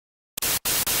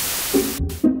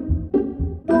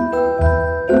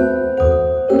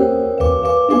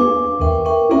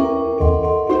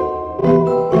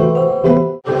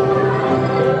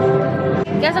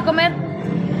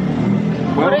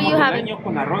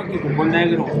What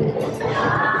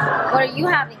are you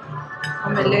having?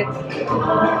 Omelette.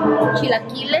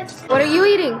 Chilaquiles? What are you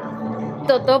eating?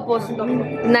 Totopos.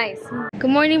 Nice. Good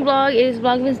morning vlog. It is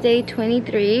Vlogmas day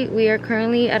 23. We are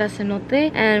currently at a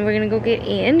cenote and we're gonna go get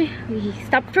in. We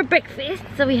stopped for breakfast,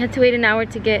 so we had to wait an hour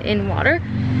to get in water.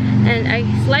 And I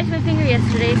sliced my finger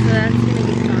yesterday, so that's gonna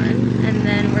be fun. And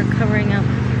then we're covering up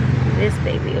this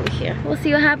baby over here. We'll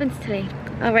see what happens today.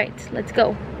 All right, let's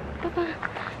go. Bye-bye.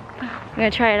 I'm gonna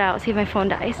try it out, see if my phone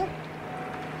dies.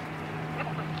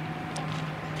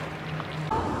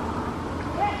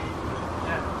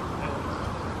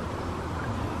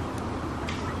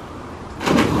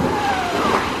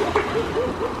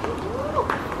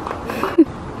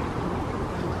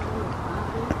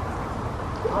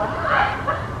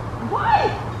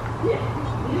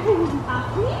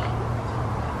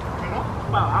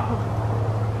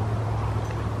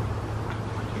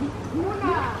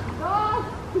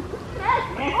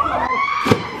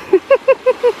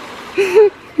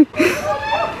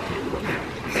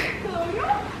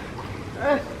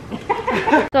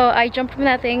 So I jumped from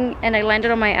that thing and I landed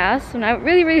on my ass, so now it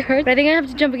really hurt. But I think I have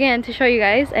to jump again to show you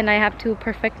guys, and I have to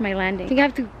perfect my landing. I think I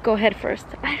have to go head first.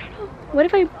 I don't know. What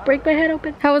if I break my head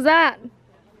open? How was that?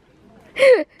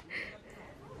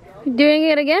 Doing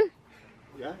it again?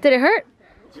 Yeah. Did it hurt?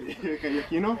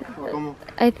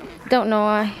 I don't know,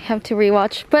 I have to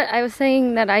rewatch. But I was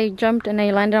saying that I jumped and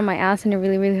I landed on my ass and it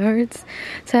really hurts.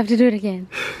 So I have to do it again.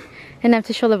 And I have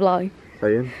to show the vlog.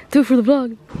 Do it for the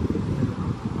vlog.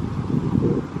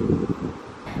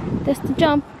 That's the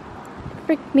jump.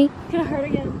 Frick me. It's gonna hurt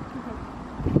again.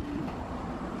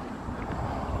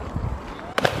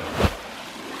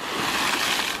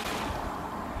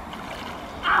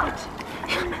 Ouch!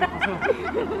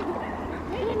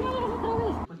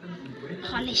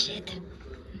 Holy shit.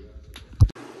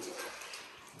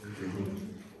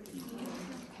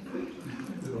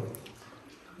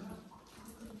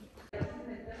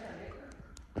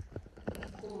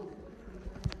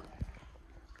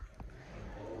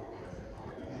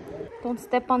 Don't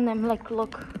step on them, like,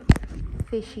 look,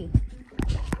 fishy.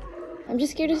 I'm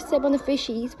just scared to step on the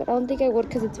fishies, but I don't think I would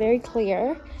because it's very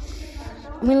clear.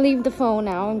 I'm gonna leave the phone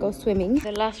now and go swimming.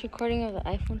 The last recording of the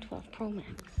iPhone 12 Pro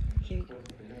Max. Here you go.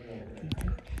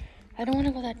 I don't want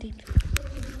to go that deep.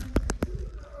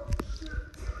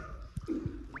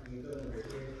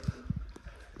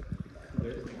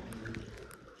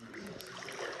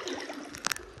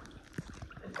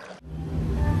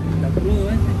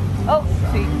 Oh,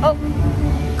 sí. Oh,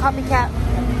 copycat.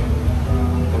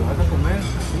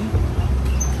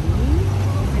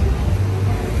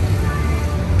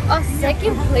 A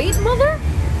second plate, mother?